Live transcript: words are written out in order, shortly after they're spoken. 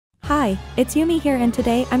Hi, it's Yumi here and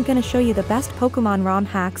today I'm gonna show you the best Pokemon ROM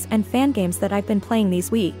hacks and fan games that I've been playing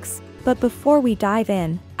these weeks. But before we dive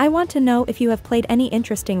in, I want to know if you have played any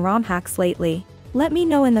interesting ROM hacks lately. Let me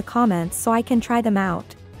know in the comments so I can try them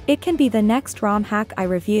out. It can be the next ROM hack I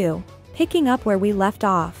review. Picking up where we left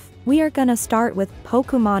off, we are gonna start with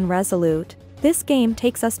Pokemon Resolute. This game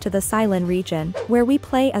takes us to the Silent region, where we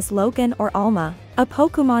play as Logan or Alma, a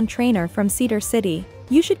Pokemon trainer from Cedar City.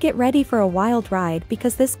 You should get ready for a wild ride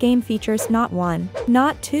because this game features not one,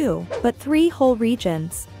 not two, but 3 whole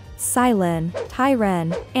regions. Silent,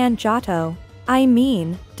 Tyren, and Johto. I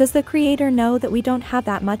mean, does the creator know that we don't have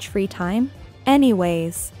that much free time?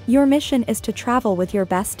 Anyways, your mission is to travel with your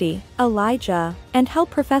bestie, Elijah, and help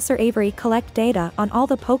Professor Avery collect data on all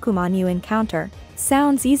the Pokemon you encounter.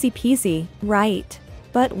 Sounds easy peasy, right?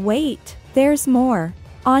 But wait, there's more.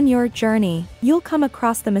 On your journey, you'll come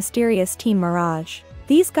across the mysterious Team Mirage.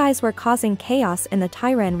 These guys were causing chaos in the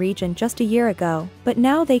Tyren region just a year ago, but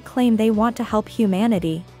now they claim they want to help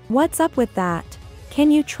humanity. What's up with that?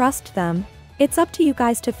 Can you trust them? It's up to you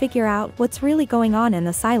guys to figure out what's really going on in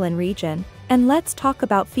the Silent region. And let's talk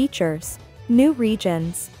about features. New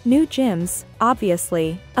regions, new gyms,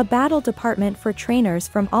 obviously, a battle department for trainers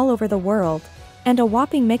from all over the world, and a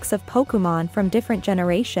whopping mix of Pokemon from different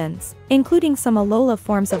generations, including some Alola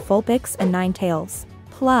forms of Vulpix and Ninetales.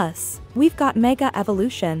 Plus, we've got Mega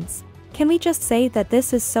Evolutions. Can we just say that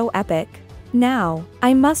this is so epic? Now,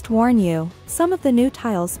 I must warn you, some of the new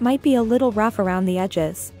tiles might be a little rough around the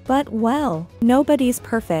edges, but well, nobody's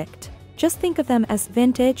perfect. Just think of them as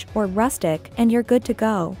vintage or rustic and you're good to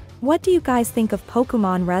go. What do you guys think of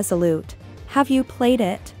Pokemon Resolute? Have you played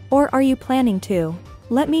it? Or are you planning to?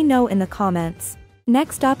 Let me know in the comments.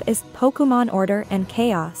 Next up is Pokemon Order and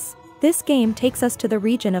Chaos. This game takes us to the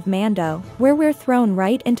region of Mando, where we're thrown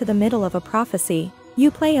right into the middle of a prophecy. You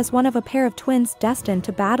play as one of a pair of twins destined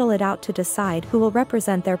to battle it out to decide who will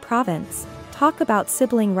represent their province. Talk about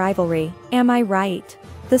sibling rivalry, am I right?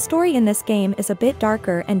 The story in this game is a bit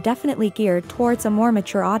darker and definitely geared towards a more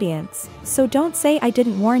mature audience, so don't say I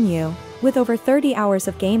didn't warn you. With over 30 hours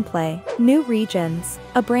of gameplay, new regions,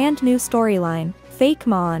 a brand new storyline,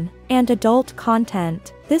 Fakemon, and adult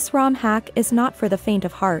content, this ROM hack is not for the faint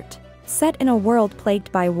of heart. Set in a world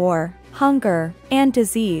plagued by war, hunger, and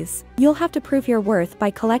disease, you'll have to prove your worth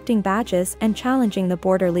by collecting badges and challenging the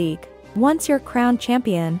Border League. Once you're crowned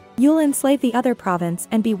champion, you'll enslave the other province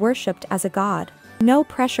and be worshipped as a god. No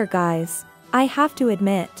pressure guys. I have to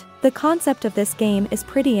admit, the concept of this game is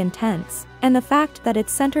pretty intense, and the fact that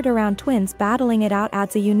it's centered around twins battling it out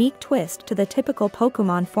adds a unique twist to the typical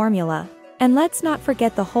Pokemon formula. And let's not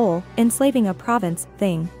forget the whole enslaving a province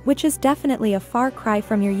thing, which is definitely a far cry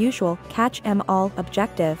from your usual catch 'em all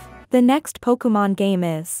objective. The next Pokemon game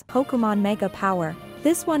is Pokemon Mega Power.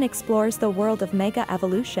 This one explores the world of Mega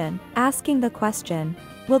Evolution, asking the question,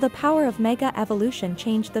 will the power of Mega Evolution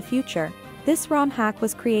change the future? This ROM hack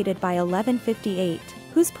was created by 1158,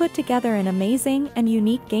 who's put together an amazing and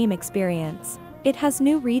unique game experience. It has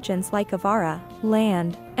new regions like Avara,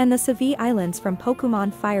 Land, and the Savi Islands from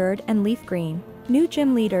Pokemon Fire and Leaf Green. New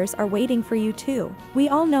gym leaders are waiting for you too. We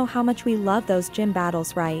all know how much we love those gym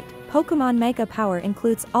battles, right? Pokemon Mega Power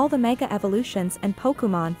includes all the Mega Evolutions and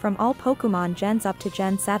Pokemon from all Pokemon gens up to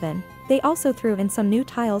Gen 7. They also threw in some new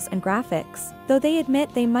tiles and graphics, though they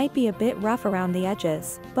admit they might be a bit rough around the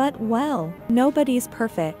edges. But well, nobody's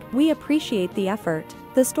perfect. We appreciate the effort.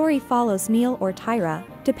 The story follows Neil or Tyra,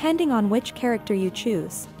 depending on which character you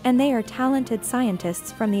choose, and they are talented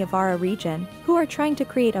scientists from the Avara region, who are trying to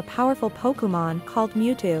create a powerful Pokemon called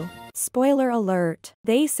Mewtwo. Spoiler alert,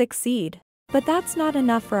 they succeed. But that's not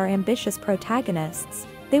enough for our ambitious protagonists.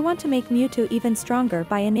 They want to make Mewtwo even stronger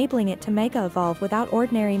by enabling it to Mega Evolve without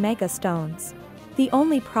ordinary Mega Stones. The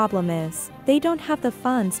only problem is, they don't have the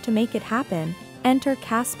funds to make it happen. Enter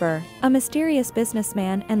Casper, a mysterious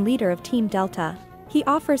businessman and leader of Team Delta. He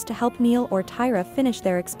offers to help Neil or Tyra finish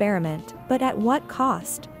their experiment, but at what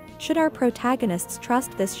cost? Should our protagonists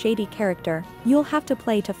trust this shady character? You'll have to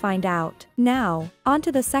play to find out. Now, on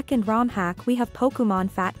to the second ROM hack. We have Pokemon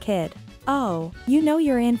Fat Kid. Oh, you know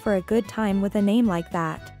you're in for a good time with a name like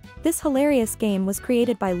that. This hilarious game was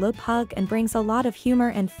created by Le Pug and brings a lot of humor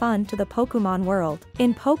and fun to the Pokemon world.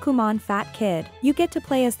 In Pokemon Fat Kid, you get to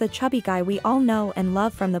play as the chubby guy we all know and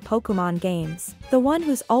love from the Pokemon games. The one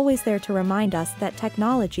who's always there to remind us that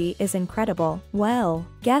technology is incredible. Well,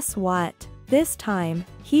 guess what? This time,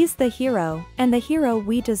 he's the hero, and the hero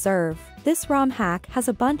we deserve. This ROM hack has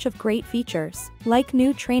a bunch of great features, like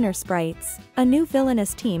new trainer sprites, a new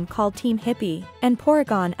villainous team called Team Hippie, and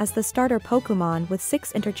Porygon as the starter Pokemon with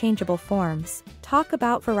 6 interchangeable forms. Talk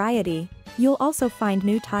about variety. You'll also find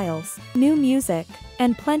new tiles, new music,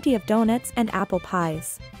 and plenty of donuts and apple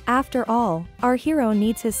pies. After all, our hero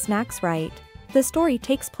needs his snacks right. The story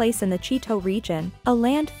takes place in the Cheeto region, a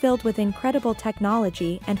land filled with incredible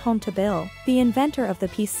technology and home to Bill, the inventor of the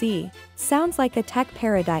PC. Sounds like a tech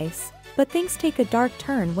paradise. But things take a dark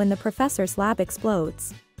turn when the professor's lab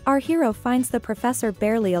explodes. Our hero finds the professor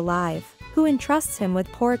barely alive, who entrusts him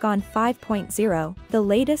with Porygon 5.0, the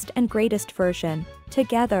latest and greatest version.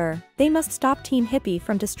 Together, they must stop Team Hippie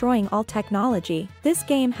from destroying all technology. This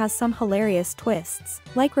game has some hilarious twists,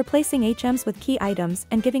 like replacing HMs with key items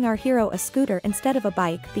and giving our hero a scooter instead of a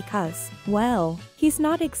bike because, well, he's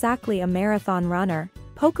not exactly a marathon runner.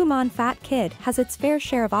 Pokemon Fat Kid has its fair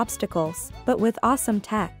share of obstacles, but with awesome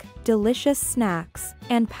tech, delicious snacks,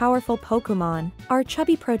 and powerful Pokemon, our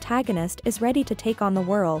chubby protagonist is ready to take on the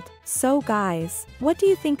world. So guys, what do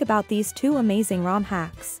you think about these 2 amazing ROM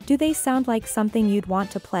hacks? Do they sound like something you'd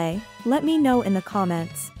want to play? Let me know in the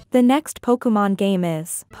comments. The next Pokemon game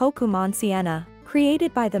is Pokemon Sienna.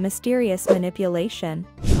 Created by the mysterious manipulation,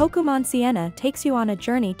 Pokemon Sienna takes you on a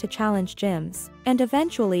journey to challenge gyms, and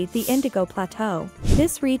eventually the Indigo Plateau.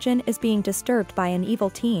 This region is being disturbed by an evil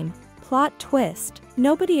team. Plot twist.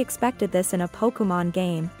 Nobody expected this in a Pokemon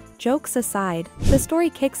game. Jokes aside, the story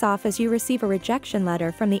kicks off as you receive a rejection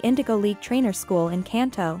letter from the Indigo League Trainer School in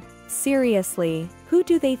Kanto. Seriously, who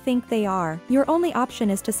do they think they are? Your only option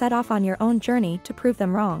is to set off on your own journey to prove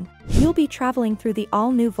them wrong. You'll be traveling through the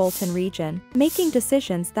all-new Volton region, making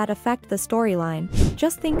decisions that affect the storyline.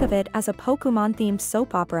 Just think of it as a Pokemon-themed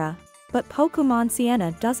soap opera. But Pokemon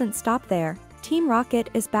Sienna doesn't stop there. Team Rocket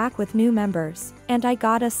is back with new members, and I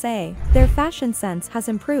gotta say, their fashion sense has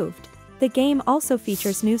improved. The game also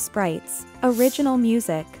features new sprites, original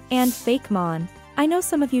music, and Fakemon. I know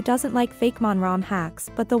some of you doesn't like Fakemon ROM hacks,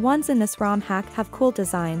 but the ones in this ROM hack have cool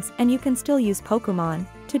designs and you can still use Pokemon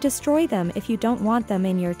to destroy them if you don't want them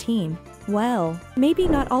in your team. Well, maybe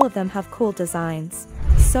not all of them have cool designs.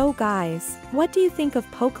 So guys, what do you think of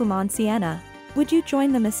Pokemon Sienna? Would you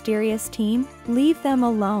join the mysterious team, leave them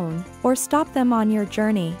alone, or stop them on your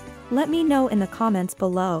journey? Let me know in the comments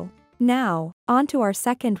below. Now, on to our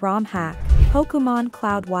second ROM hack, Pokemon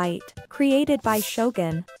Cloud White. Created by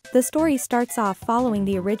Shogun, the story starts off following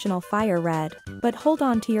the original Fire Red, but hold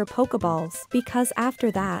on to your Pokeballs because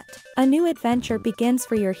after that, a new adventure begins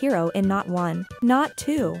for your hero in not 1, not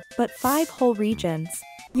 2, but 5 whole regions.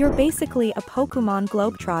 You're basically a Pokemon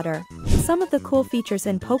globetrotter. Some of the cool features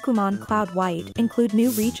in Pokemon Cloud White include new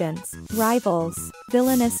regions, rivals,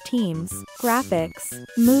 villainous teams, graphics,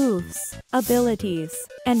 moves, abilities,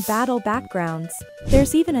 and battle backgrounds.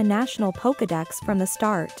 There's even a national Pokédex from the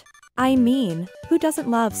start. I mean, who doesn't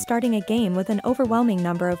love starting a game with an overwhelming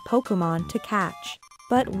number of Pokemon to catch?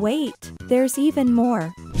 But wait, there's even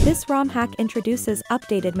more. This ROM hack introduces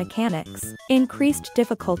updated mechanics, increased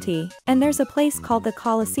difficulty, and there's a place called the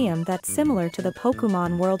Coliseum that's similar to the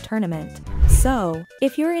Pokemon World Tournament. So,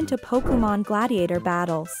 if you're into Pokemon gladiator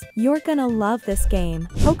battles, you're gonna love this game.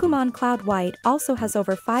 Pokemon Cloud White also has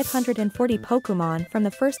over 540 Pokemon from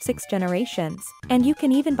the first 6 generations, and you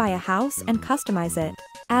can even buy a house and customize it.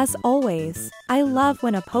 As always, I love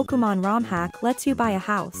when a Pokemon ROM hack lets you buy a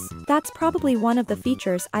house. That's probably one of the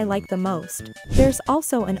features I like the most. There's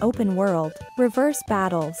also an open world, reverse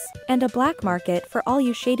battles, and a black market for all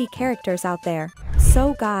you shady characters out there.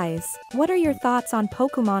 So guys, what are your thoughts on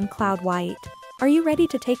Pokemon Cloud White? Are you ready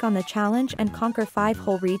to take on the challenge and conquer 5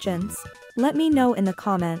 whole regions? Let me know in the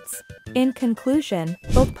comments. In conclusion,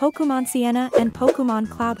 both Pokemon Sienna and Pokemon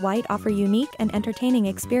Cloud White offer unique and entertaining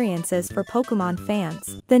experiences for Pokemon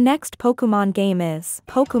fans. The next Pokemon game is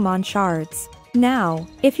Pokemon Shards. Now,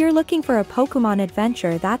 if you're looking for a Pokemon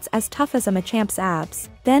adventure that's as tough as a Machamp's abs,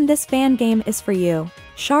 then this fan game is for you.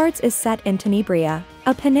 Shards is set in Tenebria,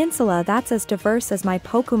 a peninsula that's as diverse as my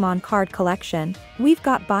Pokemon card collection. We've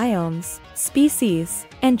got biomes, species,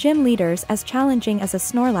 and gym leaders as challenging as a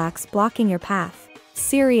Snorlax blocking your path.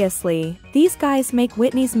 Seriously, these guys make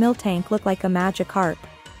Whitney's Miltank look like a Magikarp.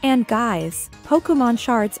 And guys, Pokemon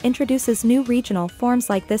Shards introduces new regional forms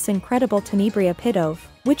like this incredible Tenebria Pidove,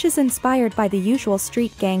 which is inspired by the usual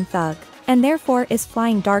street gang thug, and therefore is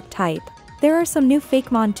flying dark type. There are some new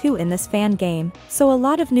Fakemon too in this fan game, so a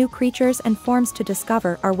lot of new creatures and forms to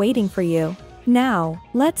discover are waiting for you. Now,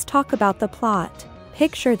 let's talk about the plot.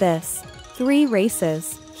 Picture this. 3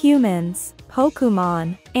 races, humans,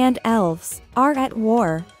 Pokemon, and elves, are at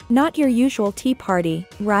war. Not your usual tea party,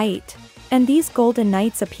 right? and these golden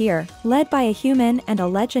knights appear, led by a human and a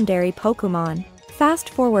legendary Pokemon. Fast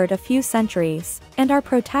forward a few centuries, and our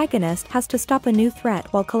protagonist has to stop a new threat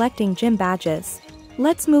while collecting gym badges.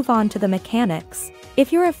 Let's move on to the mechanics.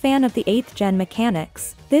 If you're a fan of the 8th gen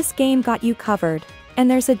mechanics, this game got you covered. And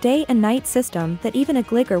there's a day and night system that even a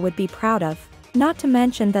Gligger would be proud of. Not to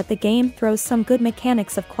mention that the game throws some good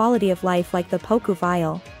mechanics of quality of life like the Poku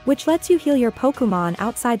Vial, which lets you heal your Pokemon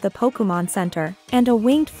outside the Pokemon Center, and a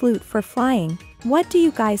winged flute for flying. What do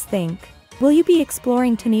you guys think? Will you be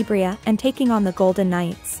exploring Tenebria and taking on the Golden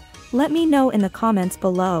Knights? Let me know in the comments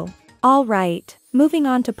below. Alright, moving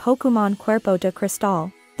on to Pokemon Cuerpo de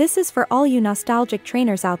Cristal. This is for all you nostalgic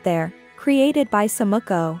trainers out there. Created by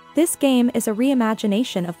Samuko, this game is a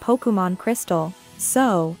reimagination of Pokemon Crystal.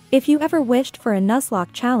 So, if you ever wished for a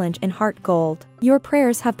Nuzlocke challenge in Heart Gold, your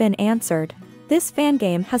prayers have been answered. This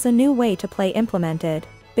fangame has a new way to play implemented.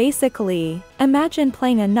 Basically, imagine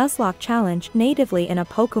playing a Nuzlocke challenge natively in a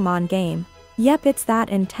Pokemon game. Yep, it's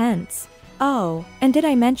that intense. Oh, and did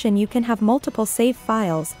I mention you can have multiple save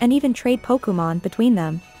files and even trade Pokemon between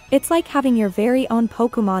them? It's like having your very own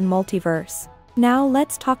Pokemon multiverse. Now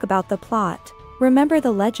let's talk about the plot. Remember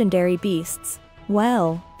the legendary beasts?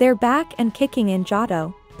 Well, they're back and kicking in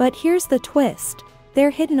Johto. But here's the twist. They're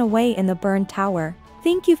hidden away in the burned tower.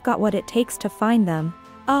 Think you've got what it takes to find them?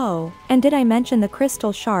 Oh, and did I mention the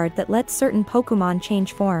crystal shard that lets certain Pokemon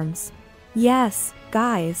change forms? Yes,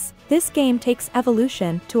 guys, this game takes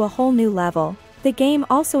evolution to a whole new level. The game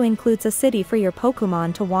also includes a city for your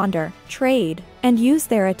Pokemon to wander, trade, and use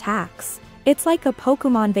their attacks. It's like a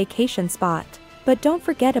Pokemon vacation spot. But don't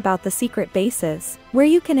forget about the secret bases, where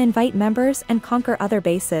you can invite members and conquer other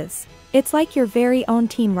bases. It's like your very own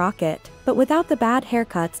Team Rocket, but without the bad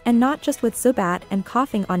haircuts and not just with Zubat and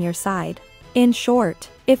coughing on your side. In short,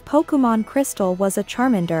 if Pokemon Crystal was a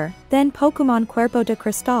Charmander, then Pokemon Cuerpo de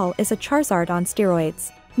Cristal is a Charizard on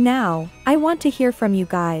steroids. Now, I want to hear from you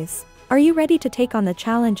guys. Are you ready to take on the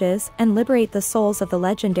challenges and liberate the souls of the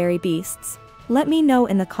legendary beasts? Let me know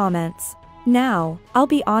in the comments. Now, I'll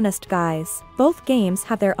be honest guys, both games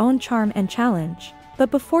have their own charm and challenge. But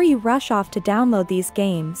before you rush off to download these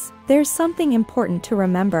games, there's something important to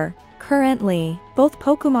remember. Currently, both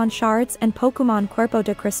Pokemon Shards and Pokemon Cuerpo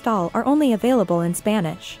de Cristal are only available in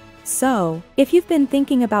Spanish. So, if you've been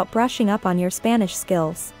thinking about brushing up on your Spanish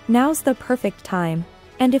skills, now's the perfect time.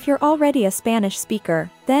 And if you're already a Spanish speaker,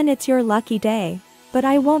 then it's your lucky day. But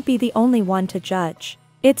I won't be the only one to judge.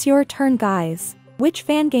 It's your turn guys. Which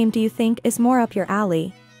fangame do you think is more up your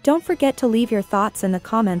alley? Don't forget to leave your thoughts in the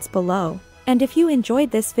comments below. And if you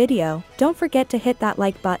enjoyed this video, don't forget to hit that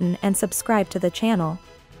like button and subscribe to the channel.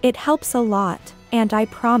 It helps a lot, and I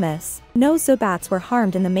promise, no Zubats were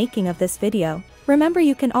harmed in the making of this video. Remember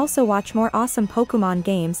you can also watch more awesome Pokemon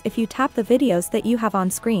games if you tap the videos that you have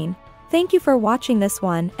on screen. Thank you for watching this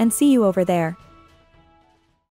one and see you over there.